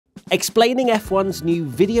explaining F1's new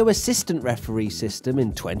video assistant referee system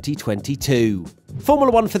in 2022. Formula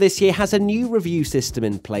 1 for this year has a new review system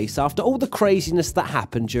in place after all the craziness that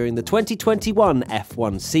happened during the 2021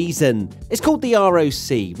 F1 season. It's called the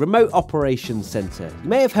ROC, Remote Operations Centre. You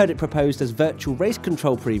may have heard it proposed as virtual race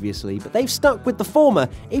control previously, but they've stuck with the former,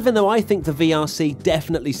 even though I think the VRC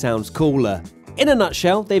definitely sounds cooler. In a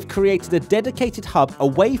nutshell, they've created a dedicated hub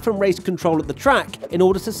away from race control at the track in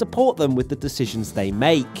order to support them with the decisions they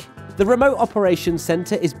make. The Remote Operations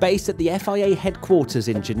Centre is based at the FIA headquarters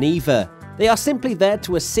in Geneva. They are simply there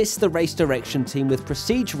to assist the race direction team with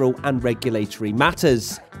procedural and regulatory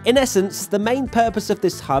matters. In essence, the main purpose of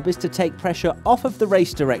this hub is to take pressure off of the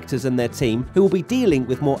race directors and their team, who will be dealing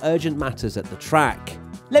with more urgent matters at the track.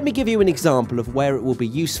 Let me give you an example of where it will be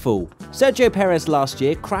useful. Sergio Perez last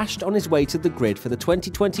year crashed on his way to the grid for the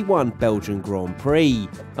 2021 Belgian Grand Prix.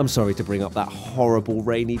 I'm sorry to bring up that horrible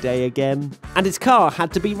rainy day again. And his car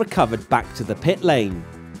had to be recovered back to the pit lane.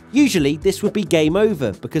 Usually this would be game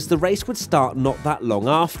over because the race would start not that long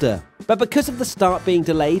after. But because of the start being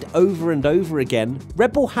delayed over and over again,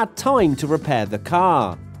 Red Bull had time to repair the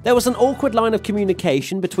car. There was an awkward line of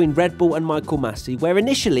communication between Red Bull and Michael Masi, where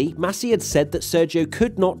initially Masi had said that Sergio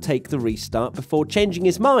could not take the restart before changing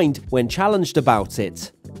his mind when challenged about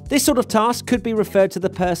it. This sort of task could be referred to the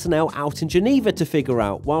personnel out in Geneva to figure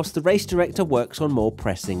out, whilst the race director works on more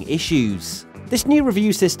pressing issues. This new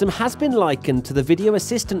review system has been likened to the video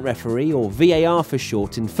assistant referee, or VAR for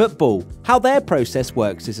short, in football. How their process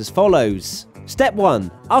works is as follows. Step 1.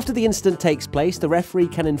 After the incident takes place, the referee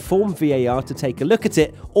can inform VAR to take a look at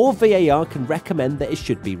it, or VAR can recommend that it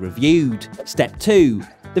should be reviewed. Step 2.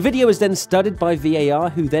 The video is then studied by VAR,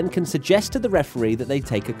 who then can suggest to the referee that they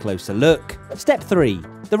take a closer look. Step 3.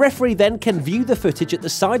 The referee then can view the footage at the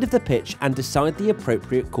side of the pitch and decide the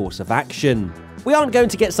appropriate course of action. We aren't going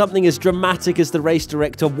to get something as dramatic as the race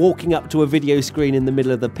director walking up to a video screen in the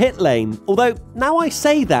middle of the pit lane, although now I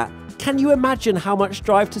say that, can you imagine how much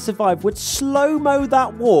Drive to Survive would slow-mo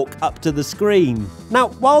that walk up to the screen? Now,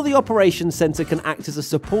 while the Operations Centre can act as a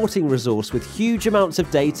supporting resource with huge amounts of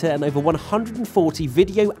data and over 140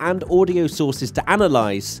 video and audio sources to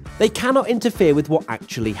analyse, they cannot interfere with what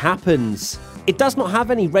actually happens. It does not have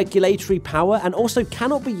any regulatory power and also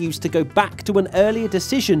cannot be used to go back to an earlier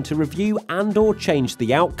decision to review and/or change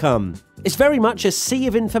the outcome. It's very much a sea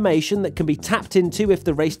of information that can be tapped into if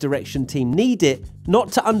the race direction team need it,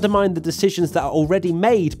 not to undermine the decisions that are already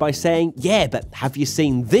made by saying, yeah, but have you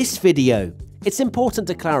seen this video? It's important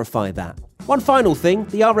to clarify that. One final thing,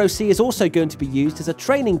 the ROC is also going to be used as a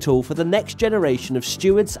training tool for the next generation of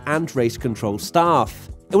stewards and race control staff.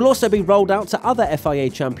 It will also be rolled out to other FIA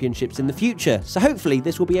championships in the future, so hopefully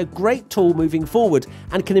this will be a great tool moving forward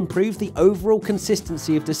and can improve the overall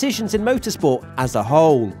consistency of decisions in motorsport as a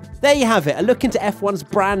whole. There you have it, a look into F1's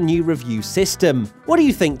brand new review system. What do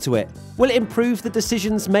you think to it? Will it improve the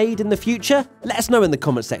decisions made in the future? Let us know in the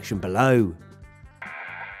comment section below.